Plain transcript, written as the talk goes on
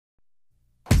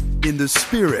in the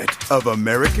spirit of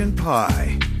American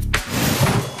Pie.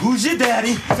 Who's your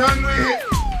daddy?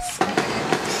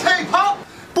 Hey, Pop!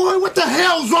 Boy, what the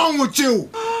hell's wrong with you?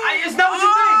 It's not what you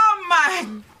think. Oh, my.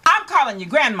 I'm calling you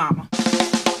grandmama.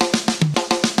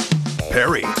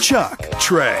 Perry, Chuck,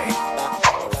 Trey.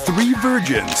 Three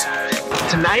virgins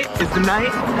Tonight is the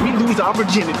night we lose our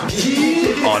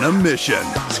virginity. on a mission.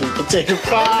 That's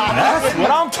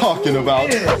what I'm talking about.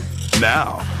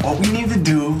 Now, All we need to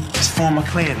do is form a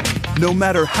clan. no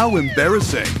matter how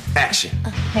embarrassing, Action.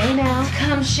 Hey now,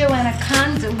 come show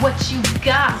Anaconda what you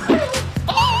got.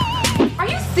 Are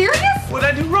you serious? What'd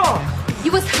I do wrong?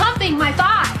 You was humping my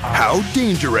thigh. how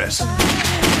dangerous,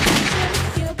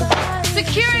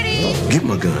 Security! Get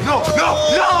my gun. No!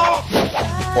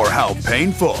 or how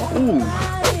painful.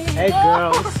 Hey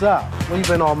girl, what's up? Where you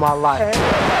been all my life?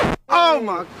 Oh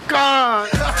my God!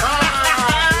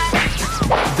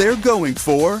 They're going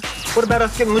for What about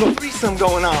us getting a little threesome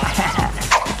going on?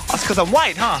 That's because I'm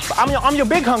white, huh? I'm your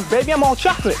big hunk, baby. I'm all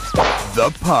chocolate. the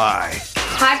pie.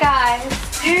 Hi guys.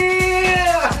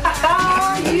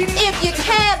 If you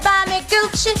can't buy me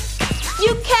Gucci,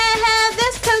 you can't have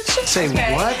this coochie.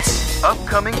 Say what?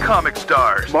 Upcoming comic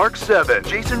stars Mark Seven,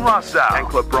 Jason Rossow, and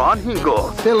LeBron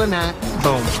Hinkle. Feeling that.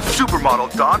 Boom.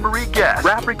 Supermodel Dawn Marie Guest,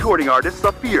 rap recording artist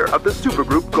Saphir of the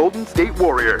supergroup Golden State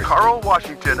Warriors, Carl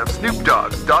Washington of Snoop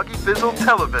Dogg's Doggy Fizzle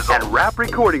Television, and rap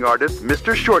recording artist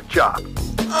Mr. Short Chop.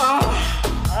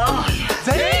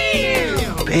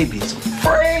 Damn! Baby's a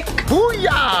freak.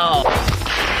 Booyah!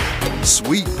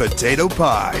 Sweet Potato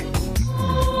Pie.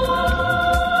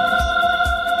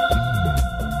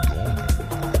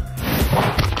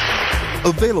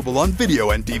 Available on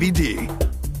video and DVD.